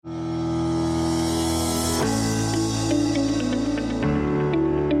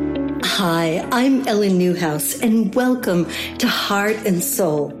Hi, I'm Ellen Newhouse, and welcome to Heart and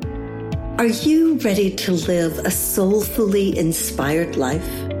Soul. Are you ready to live a soulfully inspired life?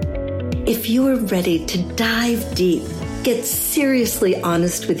 If you're ready to dive deep, get seriously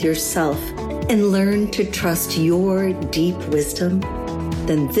honest with yourself, and learn to trust your deep wisdom,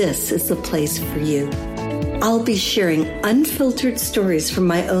 then this is the place for you. I'll be sharing unfiltered stories from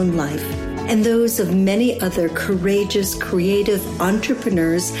my own life and those of many other courageous, creative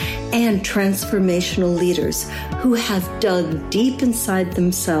entrepreneurs and transformational leaders who have dug deep inside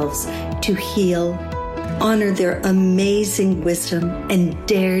themselves to heal, honor their amazing wisdom, and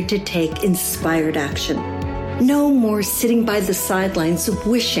dare to take inspired action. No more sitting by the sidelines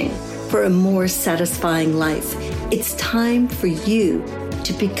wishing for a more satisfying life. It's time for you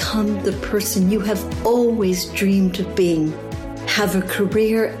to become the person you have always dreamed of being. Have a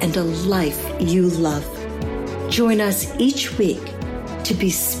career and a life you love. Join us each week to be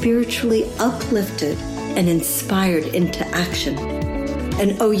spiritually uplifted and inspired into action.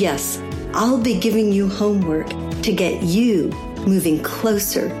 And oh yes, I'll be giving you homework to get you moving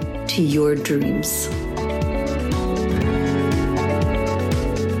closer to your dreams.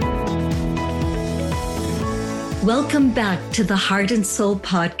 Welcome back to the Heart and Soul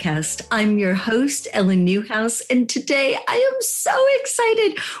podcast. I'm your host, Ellen Newhouse, and today I am so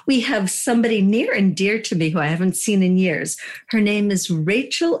excited. We have somebody near and dear to me who I haven't seen in years. Her name is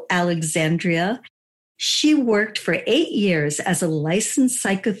Rachel Alexandria. She worked for 8 years as a licensed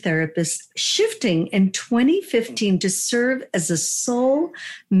psychotherapist, shifting in 2015 to serve as a soul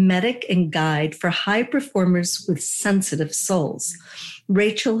medic and guide for high performers with sensitive souls.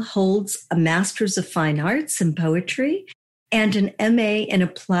 Rachel holds a Master's of Fine Arts in Poetry and an MA in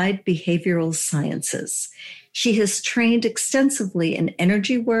Applied Behavioral Sciences. She has trained extensively in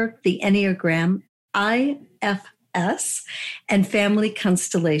energy work, the Enneagram, IFS, and family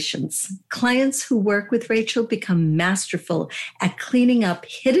constellations. Clients who work with Rachel become masterful at cleaning up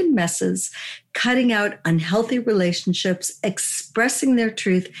hidden messes, cutting out unhealthy relationships, expressing their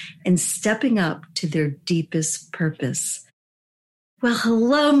truth, and stepping up to their deepest purpose. Well,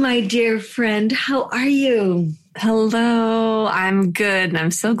 hello, my dear friend. How are you? Hello, I'm good, and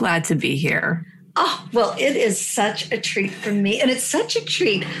I'm so glad to be here. Oh, well, it is such a treat for me, and it's such a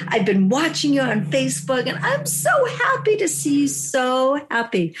treat. I've been watching you on Facebook, and I'm so happy to see you so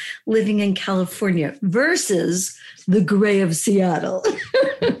happy living in California versus the gray of Seattle.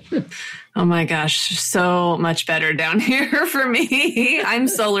 Oh my gosh, so much better down here for me. I'm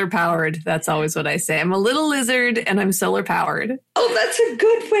solar powered. That's always what I say. I'm a little lizard and I'm solar powered. Oh, that's a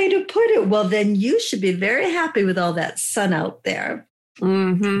good way to put it. Well, then you should be very happy with all that sun out there.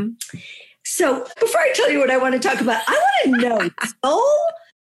 Mm-hmm. So before I tell you what I want to talk about, I want to know soul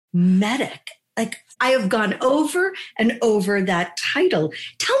medic. Like, I have gone over and over that title.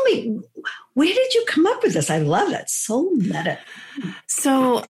 Tell me, where did you come up with this? I love that, soul medic.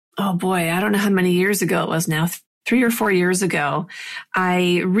 So, oh boy, I don't know how many years ago it was now. 3 or 4 years ago,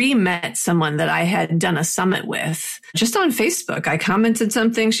 I re-met someone that I had done a summit with just on Facebook. I commented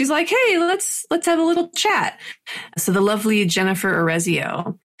something. She's like, hey, let's have a little chat. So the lovely Jennifer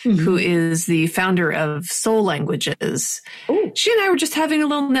Arezio, who is the founder of Soul Languages. Ooh. She and I were just having a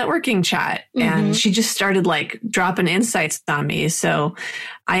little networking chat, and she just started like dropping insights on me. So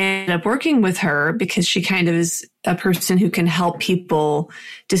I ended up working with her because she kind of is a person who can help people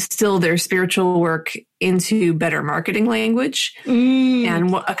distill their spiritual work into better marketing language.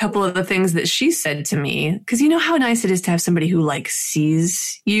 And a couple of the things that she said to me, because you know how nice it is to have somebody who like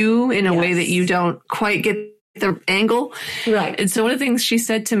sees you in a way that you don't quite get the angle. Right. And so one of the things she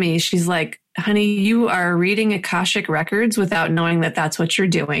said to me, she's like, honey, you are reading Akashic Records without knowing that that's what you're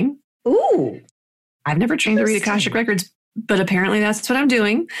doing. Ooh. I've never trained to read Akashic Records, but apparently that's what I'm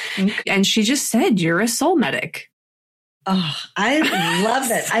doing. Okay. And she just said, you're a soul medic. Oh, I love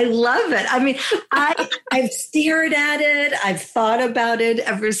it. I love it. I mean, I've stared at it. I've thought about it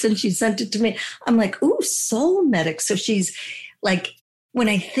ever since she sent it to me. I'm like, ooh, soul medic. So she's like, when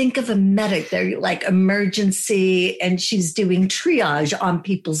I think of a medic, they're like emergency, and she's doing triage on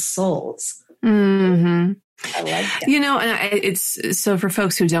people's souls. Mm-hmm. I like that. You know, and it's so for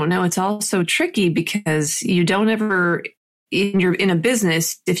folks who don't know, it's also tricky because you don't ever in a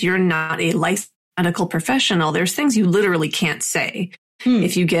business, if you're not a licensed medical professional, there's things you literally can't say.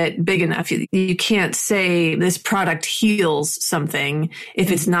 If you get big enough, you can't say this product heals something if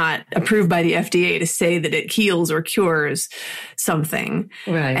it's not approved by the FDA to say that it heals or cures something.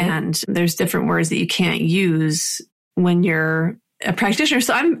 Right. And there's different words that you can't use when you're a practitioner.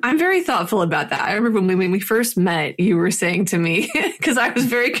 So I'm very thoughtful about that. I remember when we first met, you were saying to me, because I was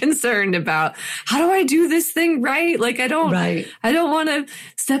very concerned about how do I do this thing right? Like I don't want to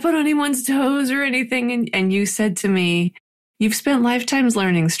step on anyone's toes or anything. And you said to me, you've spent lifetimes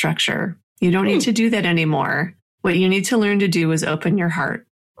learning structure. You don't need to do that anymore. What you need to learn to do is open your heart.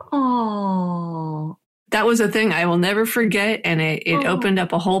 Oh, that was a thing I will never forget. And it opened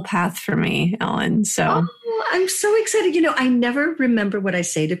up a whole path for me, Ellen. So I'm so excited. I never remember what I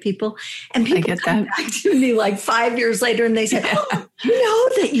say to people, and people come back to me like 5 years later and they say, oh, you know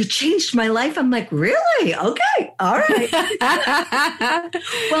that you changed my life. I'm like, really? Okay. All right.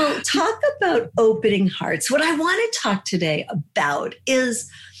 Well, talk about opening hearts. What I want to talk today about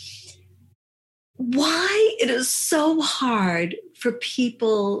is why it is so hard for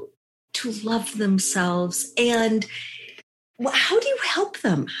people to love themselves, and how do you help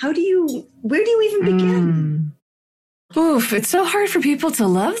them? Where do you even begin? Oof, it's so hard for people to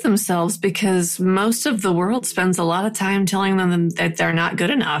love themselves because most of the world spends a lot of time telling them that they're not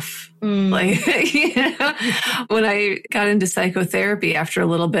good enough. Like, when I got into psychotherapy after a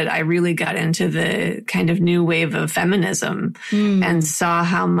little bit, I really got into the kind of new wave of feminism and saw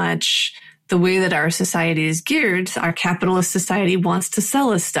how much the way that our society is geared, our capitalist society wants to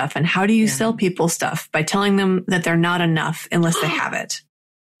sell us stuff. And how do you sell people stuff? By telling them that they're not enough unless they have it.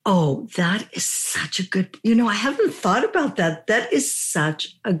 Oh, that is such a good, I haven't thought about that. That is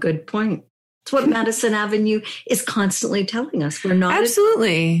such a good point. It's what Madison Avenue is constantly telling us. We're not.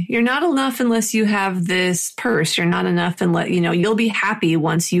 Absolutely. You're not enough unless you have this purse. You're not enough unless, you'll be happy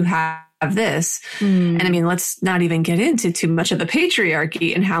once you have this. And I mean, let's not even get into too much of the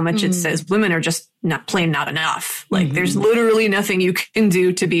patriarchy and how much it says women are just not enough. Like there's literally nothing you can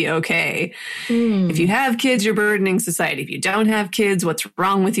do to be okay. If you have kids, you're burdening society. If you don't have kids, what's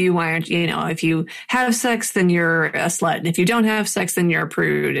wrong with you? Why aren't you, if you have sex, then you're a slut. And if you don't have sex, then you're a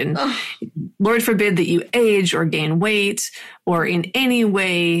prude. And Lord forbid that you age or gain weight or in any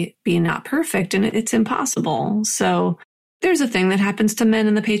way be not perfect. And it's impossible. So there's a thing that happens to men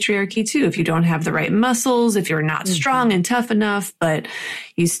in the patriarchy too. If you don't have the right muscles, if you're not strong and tough enough, but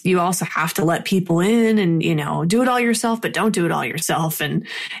you also have to let people in and, do it all yourself, but don't do it all yourself. And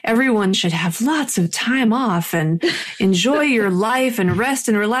everyone should have lots of time off and enjoy your life and rest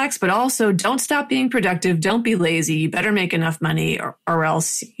and relax, but also don't stop being productive. Don't be lazy. You better make enough money or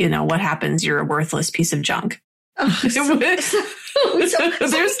else, what happens? You're a worthless piece of junk. There's no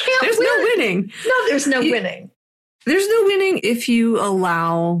winning. No, there's no winning. There's no winning if you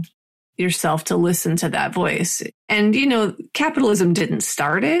allow yourself to listen to that voice. And, capitalism didn't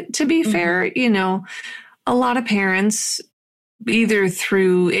start it, to be fair. A lot of parents, either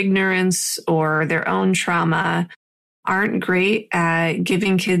through ignorance or their own trauma, aren't great at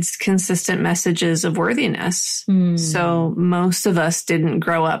giving kids consistent messages of worthiness. So most of us didn't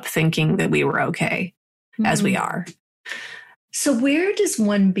grow up thinking that we were okay as we are. So where does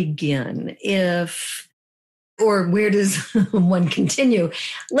one begin or where does one continue?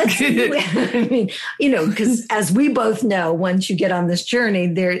 Because as we both know, once you get on this journey,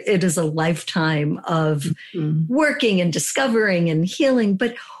 it is a lifetime of working and discovering and healing.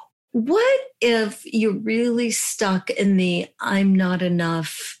 But what if you're really stuck in the I'm not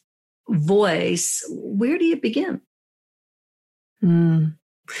enough voice? Where do you begin?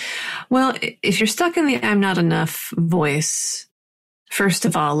 Well, if you're stuck in the I'm not enough voice, first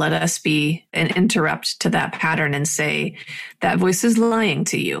of all, let us be an interrupt to that pattern and say that voice is lying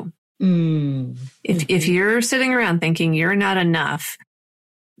to you. If you're sitting around thinking you're not enough,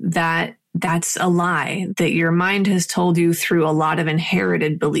 that's a lie that your mind has told you through a lot of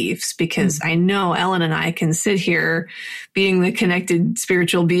inherited beliefs. Because I know Ellen and I can sit here being the connected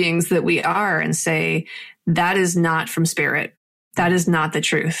spiritual beings that we are and say that is not from spirit. That is not the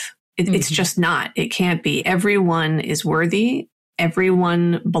truth. It's just not. It can't be. Everyone is worthy.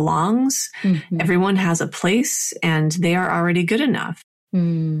 Everyone belongs. Everyone has a place and they are already good enough.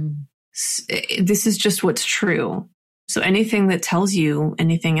 This is just what's true. So anything that tells you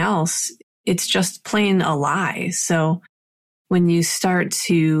anything else, it's just plain a lie. So when you start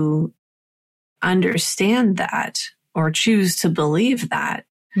to understand that or choose to believe that,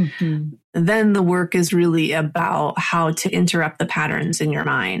 then the work is really about how to interrupt the patterns in your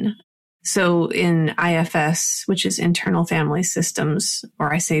mind. So in IFS, which is internal family systems,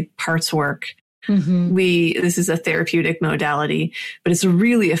 or I say parts work, this is a therapeutic modality, but it's a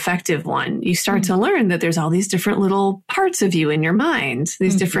really effective one. You start to learn that there's all these different little parts of you in your mind,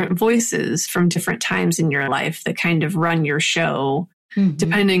 these different voices from different times in your life that kind of run your show,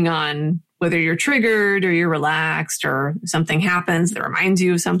 depending on whether you're triggered or you're relaxed or something happens that reminds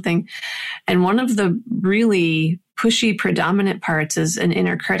you of something. And one of the really pushy, predominant parts is an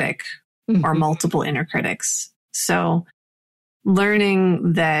inner critic or multiple inner critics. So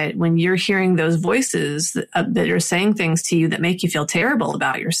learning that when you're hearing those voices that are saying things to you that make you feel terrible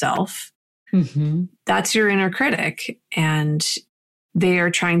about yourself, that's your inner critic. And they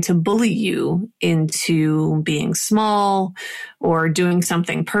are trying to bully you into being small or doing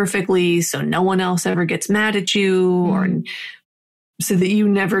something perfectly so no one else ever gets mad at you or so that you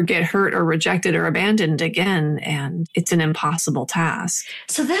never get hurt or rejected or abandoned again. And it's an impossible task.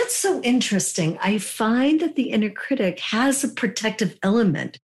 So that's so interesting. I find that the inner critic has a protective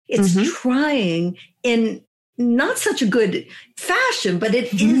element. It's trying in not such a good fashion, but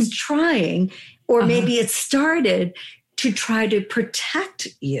it is trying, or maybe it started to try to protect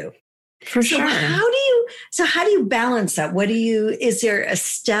you. For sure. How do you balance that? Is there a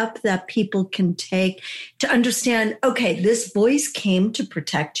step that people can take to understand, okay, this voice came to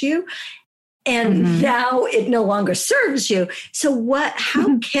protect you and now it no longer serves you. So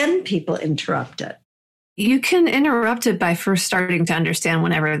how can people interrupt it? You can interrupt it by first starting to understand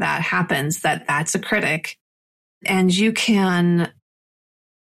whenever that happens, that that's a critic. And you can,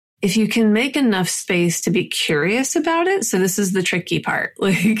 if you can make enough space to be curious about it. So this is the tricky part.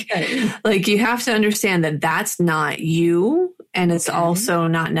 Like you have to understand that that's not you. And it's also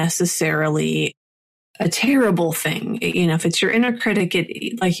not necessarily a terrible thing. You know, if it's your inner critic,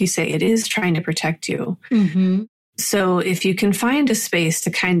 like you say, it is trying to protect you. So if you can find a space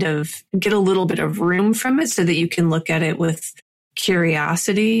to kind of get a little bit of room from it so that you can look at it with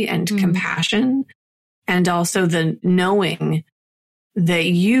curiosity and compassion, and also the knowing that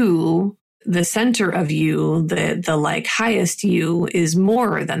you, the center of you, the like highest you is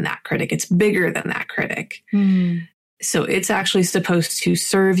more than that critic. It's bigger than that critic. So it's actually supposed to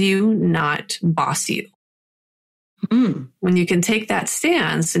serve you, not boss you. When you can take that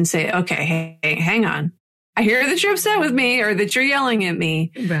stance and say, okay, hey, hang on. I hear that you're upset with me or that you're yelling at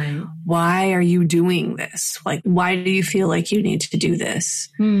me. Right. Why are you doing this? Like, why do you feel like you need to do this?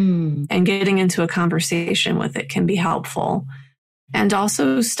 And getting into a conversation with it can be helpful. And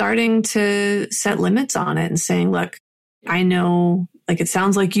also starting to set limits on it and saying, look, I know, like, it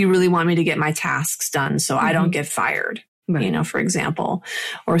sounds like you really want me to get my tasks done so I don't get fired, you know, for example,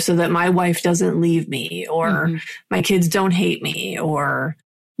 or so that my wife doesn't leave me or my kids don't hate me or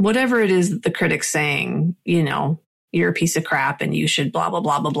whatever it is that the critic's saying, you know, you're a piece of crap and you should blah, blah,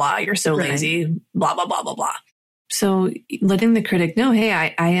 blah, blah, blah. You're so lazy, blah, blah, blah, blah, blah. So letting the critic know, hey,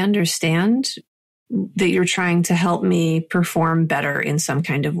 I understand that you're trying to help me perform better in some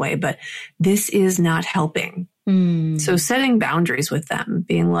kind of way, but this is not helping. So setting boundaries with them,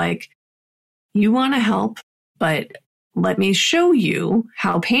 being like, you want to help, but let me show you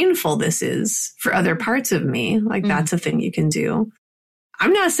how painful this is for other parts of me. Like that's a thing you can do.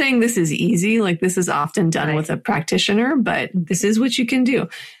 I'm not saying this is easy. Like this is often done with a practitioner, but this is what you can do.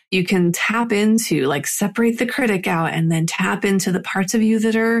 You can tap into, like, separate the critic out and then tap into the parts of you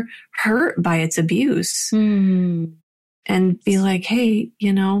that are hurt by its abuse and be like, hey,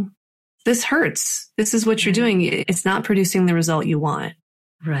 you know, this hurts. This is what you're doing. It's not producing the result you want.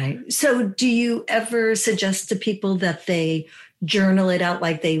 Right. So do you ever suggest to people that they journal it out,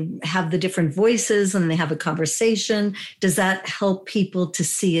 like they have the different voices and they have a conversation? Does that help people to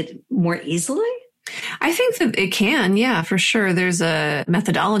see it more easily? I think that it can. Yeah, for sure. There's a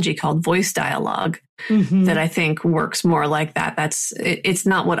methodology called voice dialogue that I think works more like that. It's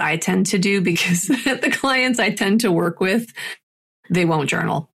not what I tend to do because the clients I tend to work with, they won't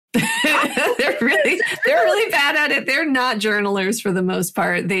journal. They're really bad at it. They're not journalers for the most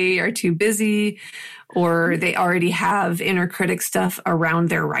part. They are too busy or they already have inner critic stuff around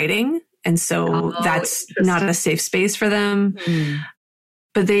their writing. And so that's not a safe space for them.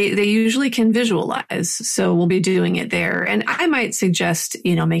 But they usually can visualize. So we'll be doing it there. And I might suggest,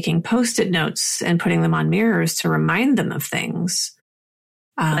 you know, making Post-it notes and putting them on mirrors to remind them of things.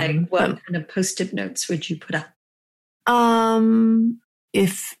 Like what kind of Post-it notes would you put up?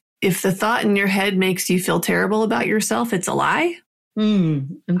 If the thought in your head makes you feel terrible about yourself, it's a lie.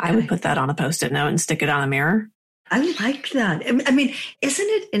 I would put that on a Post-it note and stick it on a mirror. I like that. I mean, isn't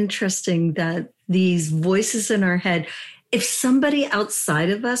it interesting that these voices in our head, if somebody outside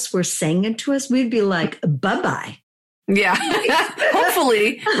of us were saying it to us, we'd be like, bye-bye. Yeah,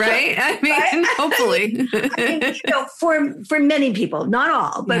 hopefully, right? I mean, hopefully. I mean, you know, for many people, not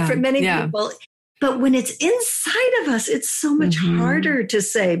all, but for many people. But when it's inside of us, it's so much harder to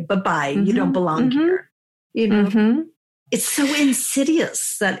say, bye-bye, you don't belong here. You know, it's so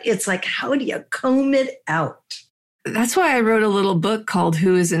insidious that it's like, how do you comb it out? That's why I wrote a little book called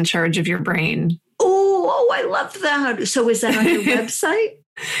Who is in Charge of Your Brain? Oh, I love that. So is that on your website?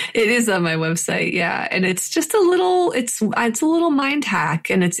 It is on my website, yeah. And it's just a little mind hack,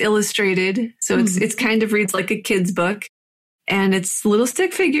 and it's illustrated. So it's kind of reads like a kid's book. And it's little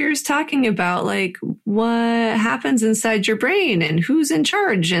stick figures talking about like what happens inside your brain and who's in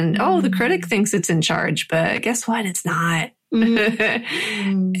charge. And the critic thinks it's in charge, but guess what? It's not.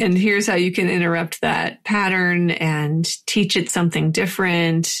 And here's how you can interrupt that pattern and teach it something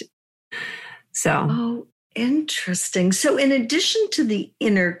different. So, interesting. So in addition to the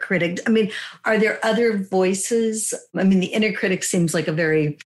inner critic, I mean, are there other voices? I mean, the inner critic seems like a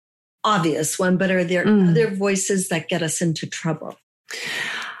very obvious one, but are there other voices that get us into trouble?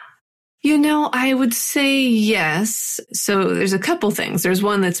 I would say yes. So there's a couple things. There's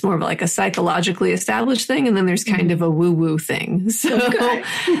one that's more of like a psychologically established thing, and then there's kind of a woo-woo thing. So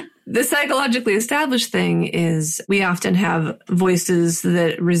the psychologically established thing is we often have voices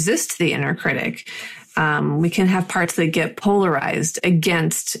that resist the inner critic. We can have parts that get polarized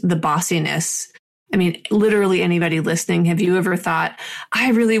against the bossiness. I mean, literally anybody listening, have you ever thought, I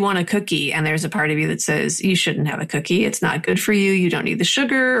really want a cookie? And there's a part of you that says, you shouldn't have a cookie. It's not good for you. You don't need the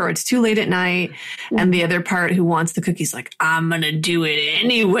sugar, or it's too late at night. And the other part who wants the cookies, like, I'm going to do it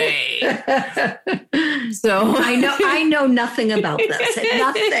anyway. So I know nothing about this.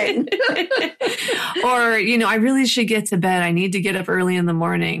 Nothing. Or, I really should get to bed. I need to get up early in the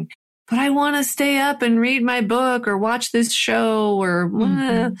morning, but I want to stay up and read my book or watch this show or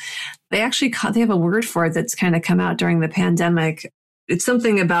they have a word for it that's kind of come out during the pandemic. It's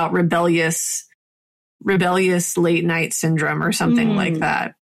something about rebellious late night syndrome or something like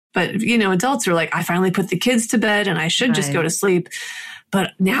that. But, adults are like, I finally put the kids to bed and I should just go to sleep.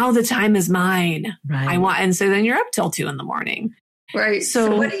 But now the time is mine. Right. And so then you're up till 2 a.m. Right.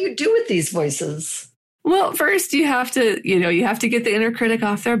 So what do you do with these voices? Well, first you have to get the inner critic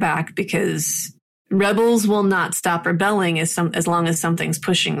off their back, because rebels will not stop rebelling as long as something's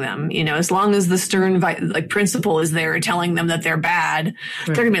pushing them. As long as the stern principal is there telling them that they're bad,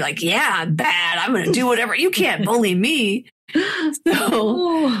 they're gonna be like, yeah, bad. I'm gonna do whatever. You can't bully me.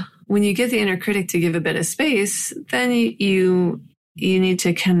 So when you get the inner critic to give a bit of space, then you need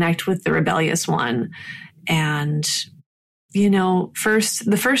to connect with the rebellious one. And the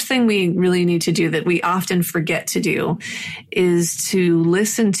first thing we really need to do that we often forget to do is to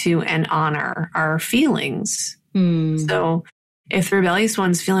listen to and honor our feelings. So if the rebellious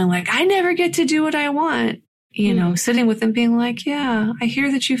one's feeling like, I never get to do what I want, sitting with them being like, yeah, I hear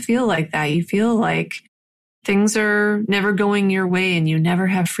that you feel like that. You feel like things are never going your way and you never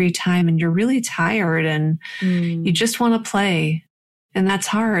have free time and you're really tired and you just want to play. And that's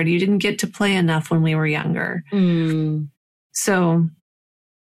hard. You didn't get to play enough when we were younger. So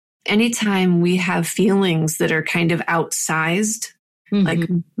anytime we have feelings that are kind of outsized,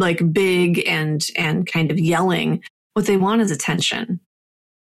 like big and kind of yelling, what they want is attention.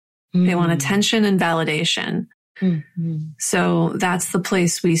 They want attention and validation. So that's the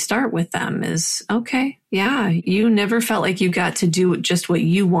place we start with them is, okay, yeah, you never felt like you got to do just what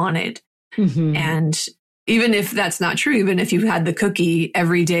you wanted. And even if that's not true, even if you had the cookie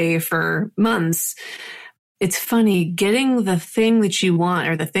every day for months, it's funny, getting the thing that you want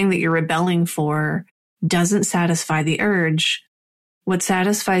or the thing that you're rebelling for doesn't satisfy the urge. What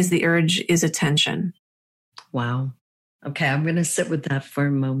satisfies the urge is attention. Wow. Okay, I'm going to sit with that for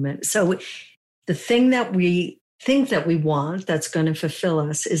a moment. So the thing that we think that we want that's going to fulfill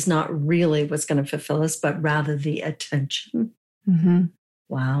us is not really what's going to fulfill us, but rather the attention.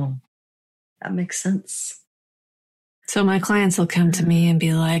 Wow. That makes sense. So my clients will come to me and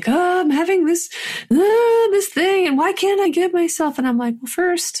be like, oh, I'm having this thing, and why can't I get myself? And I'm like, well,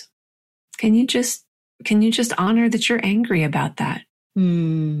 first, can you just honor that you're angry about that?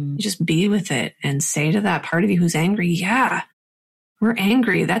 Just be with it and say to that part of you who's angry, yeah, we're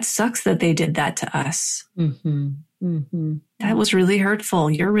angry. That sucks that they did that to us. That was really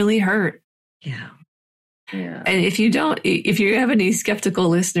hurtful. You're really hurt. Yeah. And if you have any skeptical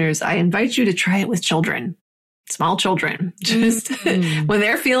listeners, I invite you to try it with children. Small children, just when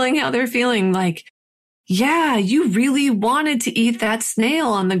they're feeling how they're feeling, like, yeah, you really wanted to eat that snail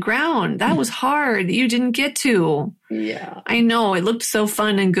on the ground. That was hard. You didn't get to. Yeah. I know. It looked so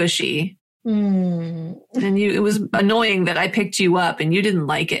fun and gushy. And it was annoying that I picked you up and you didn't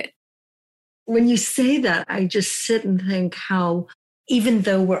like it. When you say that, I just sit and think how, even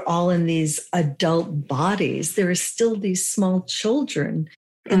though we're all in these adult bodies, there are still these small children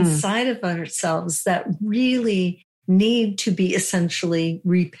inside of ourselves that really need to be essentially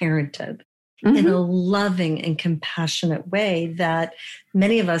reparented in a loving and compassionate way that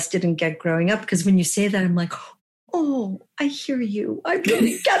many of us didn't get growing up. Because when you say that, I'm like, oh, I hear you. I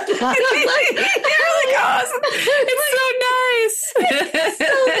really get that. It's so nice. It's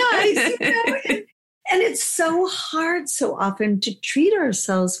so nice. And it's so hard so often to treat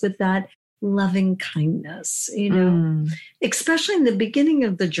ourselves with that loving kindness, especially in the beginning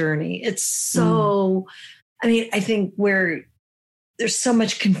of the journey. It's so, I think where there's so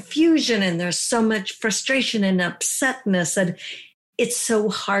much confusion and there's so much frustration and upsetness, and it's so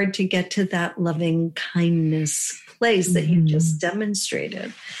hard to get to that loving kindness place that you just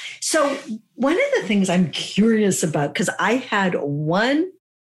demonstrated. So one of the things I'm curious about, because I had one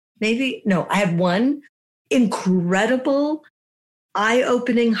incredible,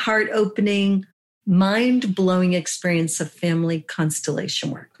 eye-opening, heart-opening, mind-blowing experience of family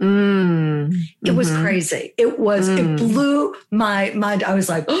constellation work. It was crazy. It blew my mind. I was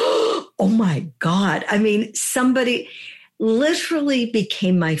like, oh my God. Somebody literally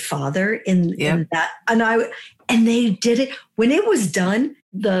became my father in that. And they did it. When it was done,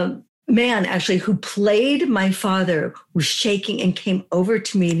 the man actually who played my father was shaking and came over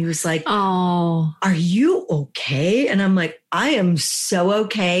to me and he was like, "Oh, are you okay?" And I'm like, "I am so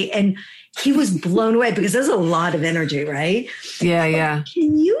okay." And he was blown away because there's a lot of energy, right? Yeah.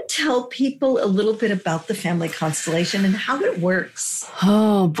 Can you tell people a little bit about the family constellation and how it works?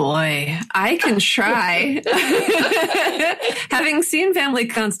 Oh boy, I can try. Having seen family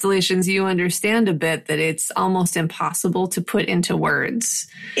constellations, you understand a bit that it's almost impossible to put into words.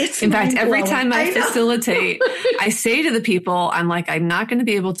 In fact, every time I facilitate, I say to the people, I'm like, I'm not going to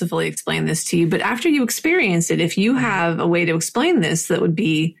be able to fully explain this to you, but after you experience it, if you have a way to explain this that would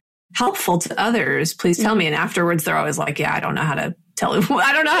be helpful to others, please tell me. And afterwards, they're always like, yeah, I don't know how to tell you.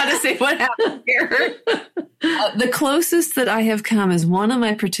 I don't know how to say what happened here. The closest that I have come is one of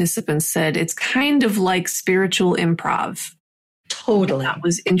my participants said, it's kind of like spiritual improv. Totally. That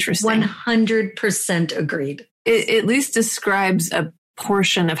was interesting. 100% agreed. It at least describes a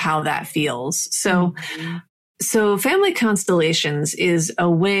portion of how that feels. So family constellations is a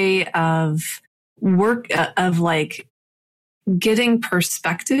way of work of like getting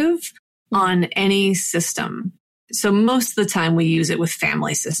perspective on any system. So most of the time we use it with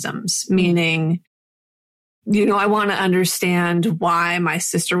family systems, meaning, I want to understand why my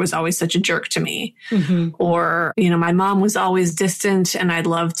sister was always such a jerk to me. Or, my mom was always distant and I'd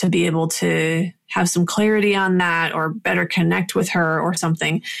love to be able to have some clarity on that or better connect with her or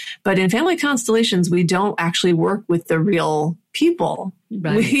something. But in family constellations, we don't actually work with the real people.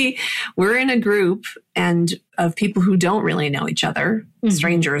 Right. We're in a group and of people who don't really know each other,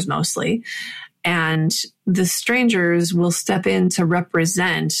 strangers mostly. And the strangers will step in to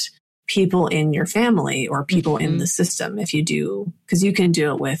represent people in your family or people in the system if you do, because you can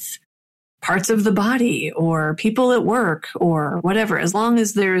do it with parts of the body or people at work or whatever, as long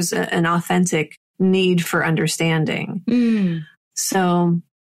as there's an authentic need for understanding. So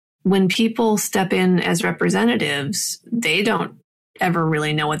when people step in as representatives, they don't ever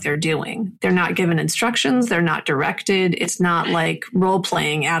really know what they're doing. They're not given instructions. They're not directed. It's not like role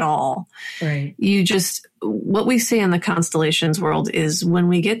playing at all. Right. What we say in the constellations world is when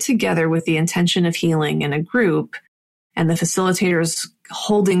we get together with the intention of healing in a group and the facilitators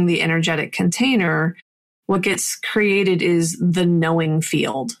holding the energetic container, what gets created is the knowing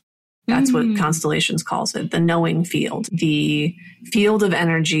field. That's what Constellations calls it, the knowing field, the field of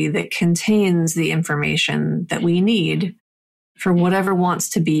energy that contains the information that we need for whatever wants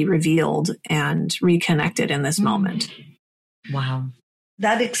to be revealed and reconnected in this moment. Wow.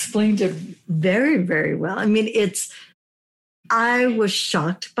 That explained it very, very well. I was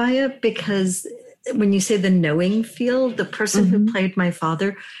shocked by it because when you say the knowing field, the person who played my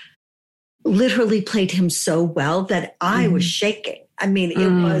father literally played him so well that I was shaking.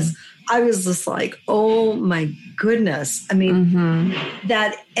 I was just like, oh my goodness. And he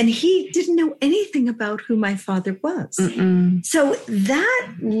didn't know anything about who my father was. So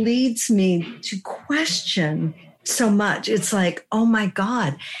that leads me to question so much. It's like, oh my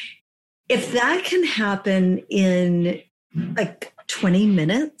God, if that can happen in like 20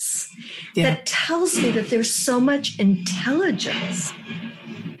 minutes, that tells me that there's so much intelligence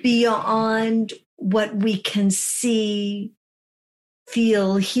beyond what we can see,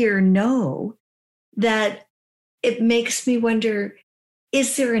 feel, hear, know, that it makes me wonder,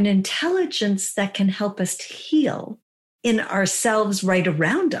 is there an intelligence that can help us to heal in ourselves right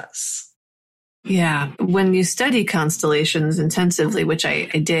around us? Yeah. When you study constellations intensively, which I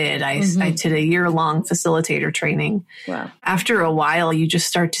did, I did a year-long facilitator training. Wow. After a while, you just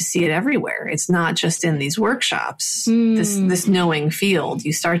start to see it everywhere. It's not just in these workshops, this knowing field.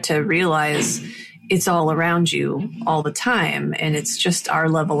 You start to realize it's all around you all the time. And it's just our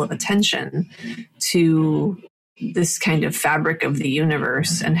level of attention to this kind of fabric of the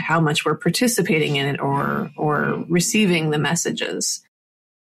universe and how much we're participating in it or receiving the messages.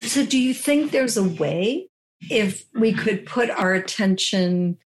 So do you think there's a way, if we could put our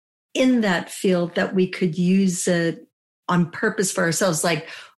attention in that field, that we could use it on purpose for ourselves, like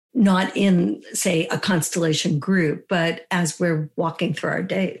not in, say, a constellation group, but as we're walking through our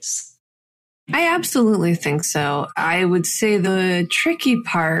days? I absolutely think so. I would say the tricky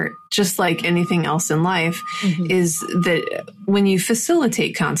part, just like anything else in life, is that when you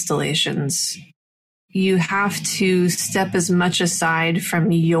facilitate constellations, you have to step as much aside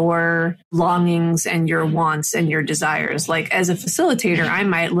from your longings and your wants and your desires. Like as a facilitator, I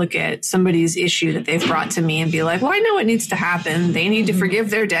might look at somebody's issue that they've brought to me and be like, well, I know what needs to happen. They need to forgive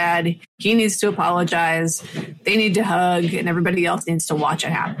their dad. He needs to apologize. They need to hug, and everybody else needs to watch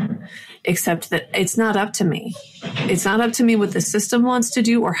it happen. Except that it's not up to me. It's not up to me what the system wants to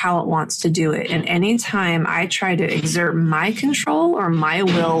do or how it wants to do it. And anytime I try to exert my control or my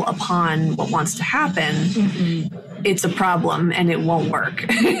will upon what wants to happen, it's a problem and it won't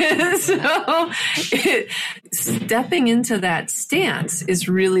work. So stepping into that stance is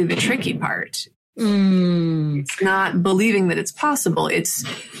really the tricky part. It's not believing that it's possible. It's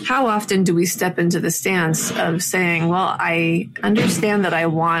how often do we step into the stance of saying, well, I understand that I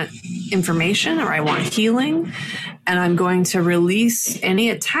want information or I want healing, and I'm going to release any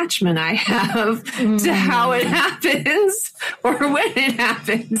attachment I have to how it happens or when it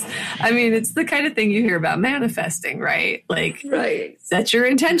happens. I mean, it's the kind of thing you hear about manifesting, right? Like, set your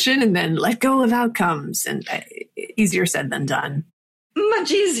intention and then let go of outcomes. And easier said than done.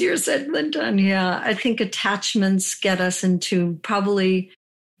 Much easier said than done. Yeah. I think attachments get us into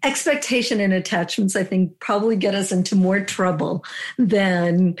expectation and attachments, I think probably get us into more trouble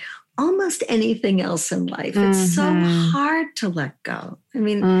than almost anything else in life. It's so hard to let go. I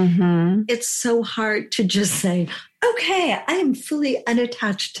mean, it's so hard to just say, okay, I am fully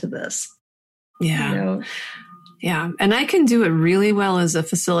unattached to this. Yeah. You know? Yeah. And I can do it really well as a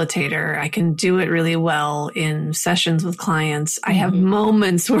facilitator. I can do it really well in sessions with clients. I have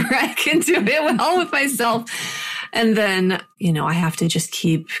moments where I can do it well with myself. And then, I have to just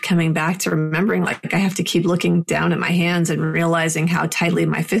keep coming back to remembering, like I have to keep looking down at my hands and realizing how tightly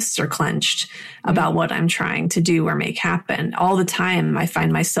my fists are clenched about what I'm trying to do or make happen. All the time, I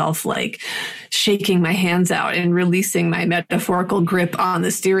find myself like shaking my hands out and releasing my metaphorical grip on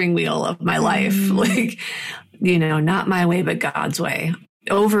the steering wheel of my life. Like, not my way, but God's way,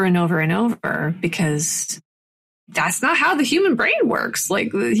 over and over and over, because that's not how the human brain works.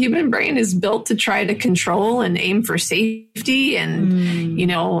 Like the human brain is built to try to control and aim for safety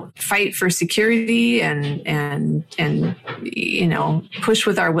and, fight for security and push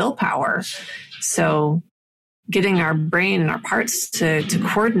with our willpower. So getting our brain and our parts to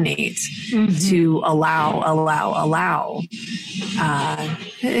coordinate, to allow,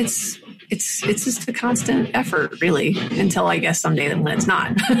 it's just a constant effort, really, until I guess someday that when it's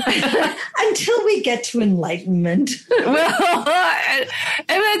not. Until we get to enlightenment. Well, and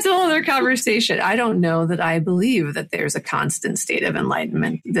that's a whole other conversation. I don't know that I believe that there's a constant state of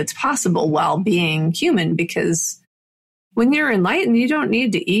enlightenment that's possible while being human, because when you're enlightened, you don't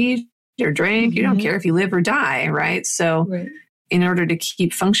need to eat or drink. You don't care if you live or die, right? So in order to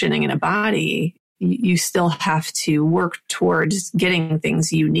keep functioning in a body, you still have to work towards getting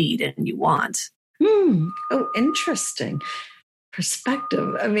things you need and you want. Oh, interesting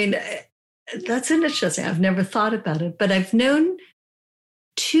perspective. I mean, that's interesting. I've never thought about it, but I've known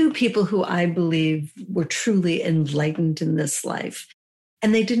two people who I believe were truly enlightened in this life,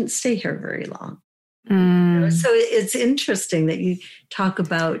 and they didn't stay here very long. So it's interesting that you talk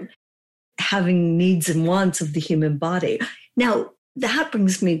about having needs and wants of the human body. Now, that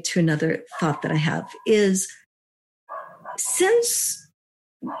brings me to another thought that I have is, since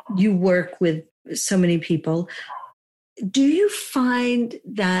you work with so many people, do you find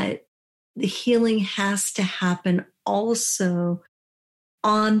that the healing has to happen also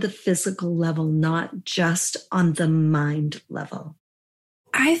on the physical level, not just on the mind level?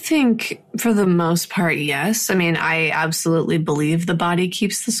 I think for the most part, yes. I mean, I absolutely believe the body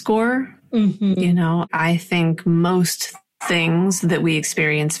keeps the score. I think most things that we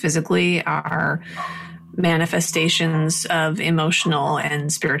experience physically are manifestations of emotional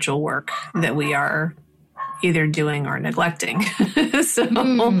and spiritual work that we are either doing or neglecting. So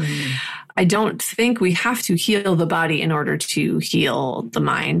I don't think we have to heal the body in order to heal the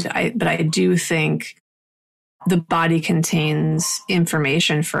mind. But I do think the body contains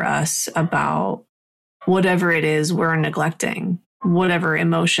information for us about whatever it is we're neglecting, whatever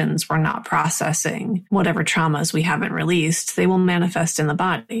emotions we're not processing, whatever traumas we haven't released, they will manifest in the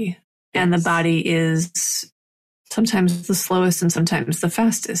body. And the body is sometimes the slowest and sometimes the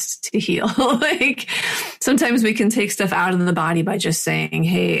fastest to heal. Like sometimes we can take stuff out of the body by just saying,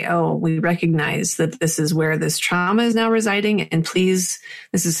 hey, we recognize that this is where this trauma is now residing. And please,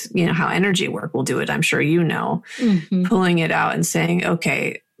 this is, how energy work will do it. I'm sure pulling it out and saying,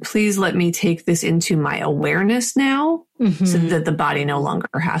 okay, please let me take this into my awareness now so that the body no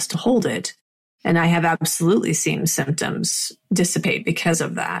longer has to hold it. And I have absolutely seen symptoms dissipate because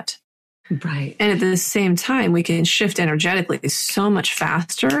of that. Right. And at the same time, we can shift energetically so much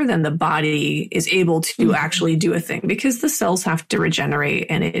faster than the body is able to actually do a thing, because the cells have to regenerate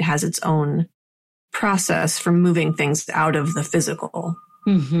and it has its own process for moving things out of the physical.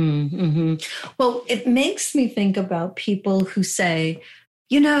 Well, it makes me think about people who say,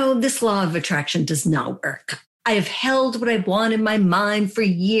 this law of attraction does not work. I have held what I want in my mind for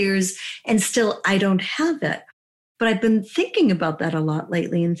years and still I don't have it. But I've been thinking about that a lot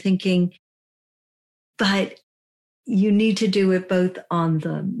lately and thinking, but you need to do it both on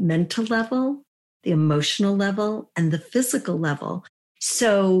the mental level, the emotional level, and the physical level.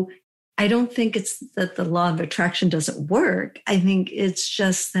 So I don't think it's that the law of attraction doesn't work. I think it's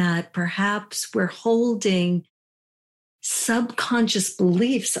just that perhaps we're holding subconscious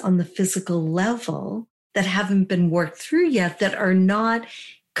beliefs on the physical level that haven't been worked through yet, that are not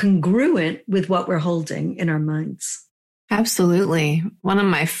congruent with what we're holding in our minds. Absolutely. One of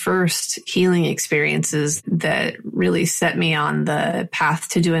my first healing experiences that really set me on the path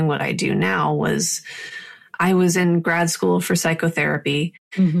to doing what I do now was I was in grad school for psychotherapy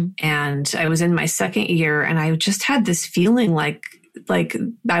and I was in my second year and I just had this feeling like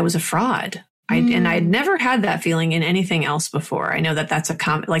I was a fraud. And I'd never had that feeling in anything else before. I know that that's a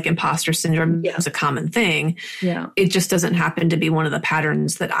common, like imposter syndrome is a common thing. Yeah. It just doesn't happen to be one of the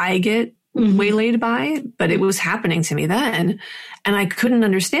patterns that I get waylaid by, but it was happening to me then. And I couldn't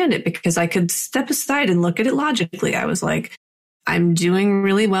understand it because I could step aside and look at it logically. I was like, I'm doing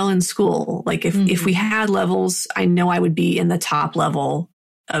really well in school. Like if we had levels, I know I would be in the top level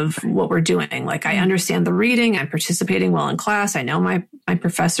of what we're doing. Like I understand the reading, I'm participating well in class. I know my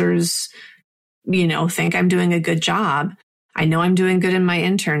professors think I'm doing a good job. I know I'm doing good in my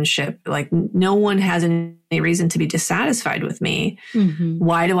internship. Like no one has any reason to be dissatisfied with me.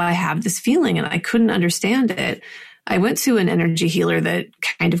 Why do I have this feeling? And I couldn't understand it. I went to an energy healer that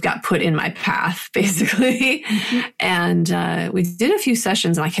kind of got put in my path, basically. And we did a few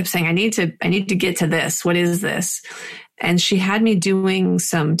sessions and I kept saying, I need to get to this. What is this? And she had me doing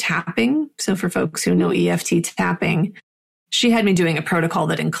some tapping. So for folks who know EFT tapping, she had me doing a protocol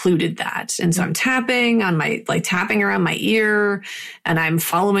that included that. And so I'm tapping on tapping around my ear and I'm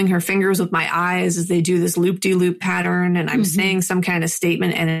following her fingers with my eyes as they do this loop-de-loop pattern. And I'm saying some kind of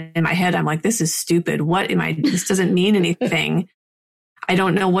statement. And in my head, I'm like, this is stupid. This doesn't mean anything. I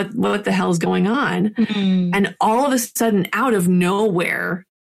don't know what the hell's going on. And all of a sudden, out of nowhere,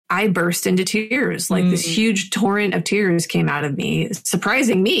 I burst into tears. Like this huge torrent of tears came out of me,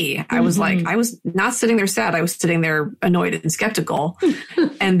 surprising me. I was like, I was not sitting there sad. I was sitting there annoyed and skeptical.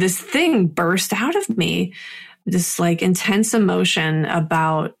 And this thing burst out of me, this like intense emotion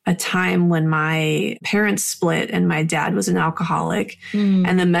about a time when my parents split and my dad was an alcoholic.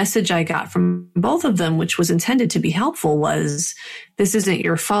 And the message I got from both of them, which was intended to be helpful, was, this isn't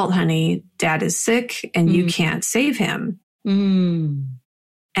your fault, honey. Dad is sick and you can't save him.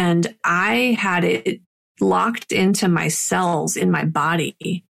 And I had it locked into my cells in my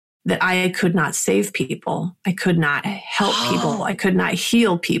body that I could not save people. I could not help people. I could not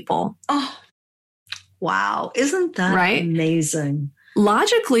heal people. Oh, wow. Isn't that amazing?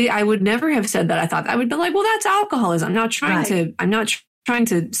 Logically, I would never have said that. I thought I would be like, well, that's alcoholism. I'm not trying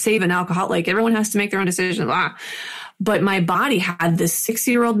to save an alcoholic. Everyone has to make their own decisions. But my body had this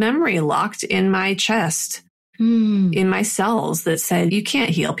 6-year-old memory locked in my chest. In my cells that said, you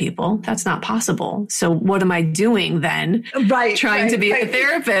can't heal people. That's not possible. So what am I doing then? Trying to be a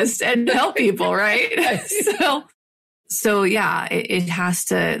therapist and help people, right? So yeah, it has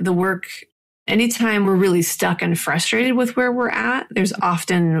to, the work, anytime we're really stuck and frustrated with where we're at, there's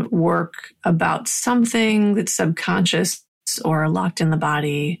often work about something that's subconscious or locked in the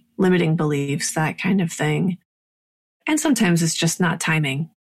body, limiting beliefs, that kind of thing. And sometimes it's just not timing.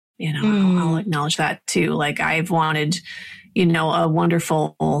 I'll acknowledge that too. Like I've wanted, a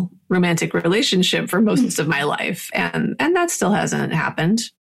wonderful romantic relationship for most of my life. And that still hasn't happened,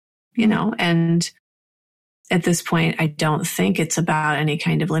 and at this point, I don't think it's about any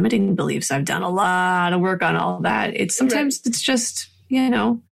kind of limiting beliefs. I've done a lot of work on all that. It's just,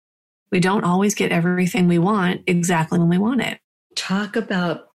 we don't always get everything we want exactly when we want it. Talk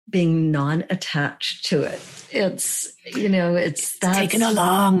about being non-attached to it. It's taken a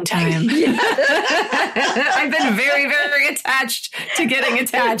long time. I've been very, very attached to getting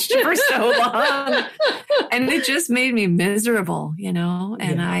attached for so long. And it just made me miserable,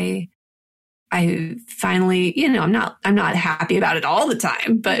 and I finally, I'm not happy about it all the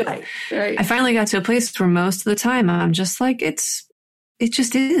time, but right. I finally got to a place where most of the time I'm just like, it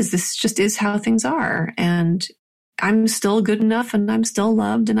just is. This just is how things are. And I'm still good enough and I'm still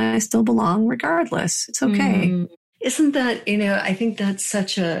loved and I still belong regardless. It's okay. Mm. Isn't that, I think that's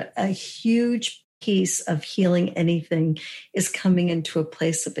such a huge piece of healing anything is coming into a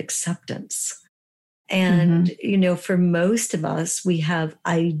place of acceptance. And, for most of us, we have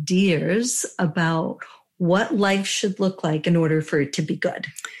ideas about what life should look like in order for it to be good.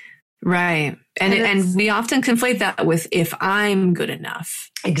 Right. And we often conflate that with if I'm good enough,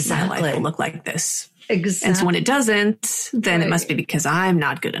 exactly, my life will look like this. Exactly. And so when it doesn't, then it must be because I'm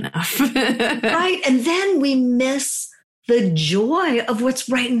not good enough. Right. And then we miss the joy of what's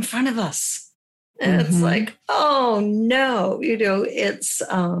right in front of us. And it's like, oh no, it's,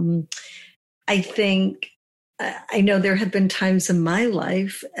 I think, I know there have been times in my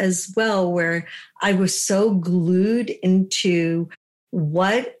life as well where I was so glued into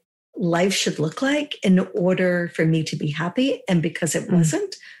what life should look like in order for me to be happy. And because it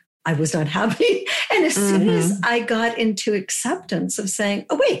wasn't, I was not happy. And as soon as I got into acceptance of saying,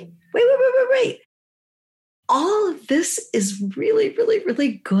 oh, wait. All of this is really, really,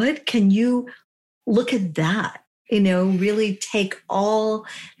 really good. Can you look at that? Really take all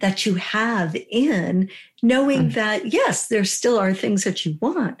that you have in, knowing that, yes, there still are things that you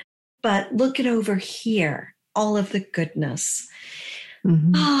want, but look at over here, all of the goodness.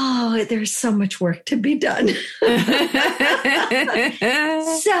 Oh, there's so much work to be done.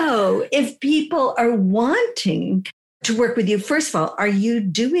 So if people are wanting to work with you, first of all, are you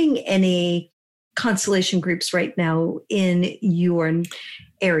doing any constellation groups right now in your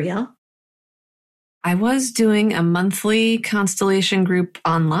area? I was doing a monthly constellation group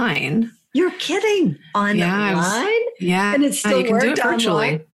online. You're kidding? Online? Yeah. And it still you can worked do it virtually.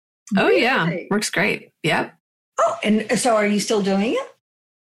 Online? Oh, really? yeah. Works great. Yep. Oh, and so are you still doing it?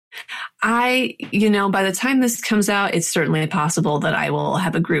 by the time this comes out, it's certainly possible that I will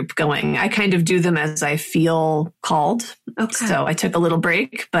have a group going. I kind of do them as I feel called. Okay. So I took a little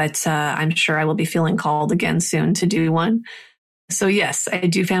break, but I'm sure I will be feeling called again soon to do one. So yes, I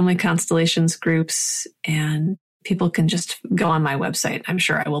do family constellations groups, and people can just go on my website. I'm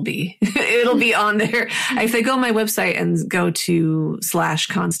sure I will be. It'll be on there. If they go on my website and go to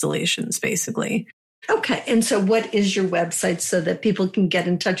 /constellations, basically. Okay. And so what is your website so that people can get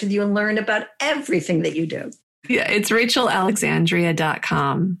in touch with you and learn about everything that you do? Yeah, it's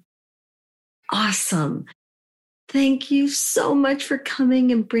rachelalexandria.com. Awesome. Thank you so much for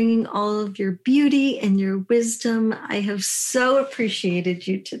coming and bringing all of your beauty and your wisdom. I have so appreciated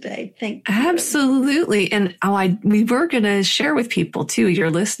you today. Thank you. Absolutely. And we were going to share with people too,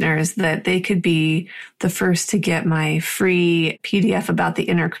 your listeners, that they could be the first to get my free PDF about the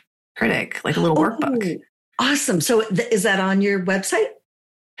inner critic, like a little workbook. Awesome. So is that on your website?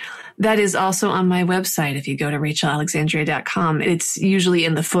 That is also on my website. If you go to rachelalexandria.com, it's usually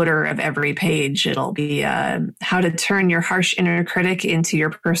in the footer of every page. It'll be how to turn your harsh inner critic into your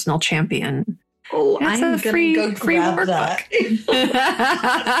personal champion. Oh, I'm going to go grab workbook.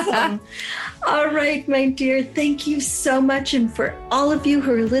 That. Awesome. All right, my dear. Thank you so much. And for all of you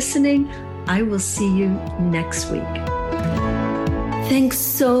who are listening, I will see you next week. Thanks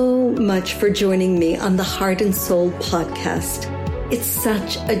so much for joining me on the Heart and Soul podcast. It's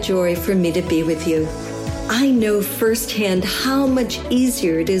such a joy for me to be with you. I know firsthand how much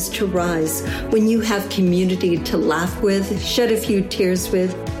easier it is to rise when you have community to laugh with, shed a few tears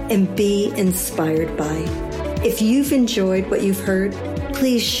with, and be inspired by. If you've enjoyed what you've heard,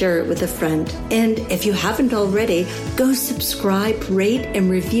 please share it with a friend. And if you haven't already, go subscribe, rate, and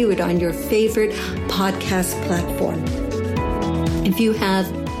review it on your favorite podcast platform. If you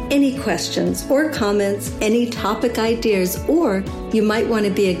have any questions or comments, any topic ideas, or you might want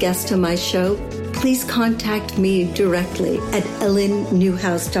to be a guest on my show, please contact me directly at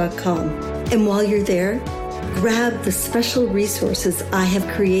ellennewhouse.com. And while you're there, grab the special resources I have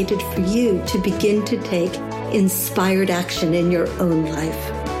created for you to begin to take inspired action in your own life.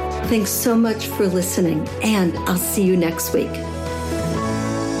 Thanks so much for listening, and I'll see you next week.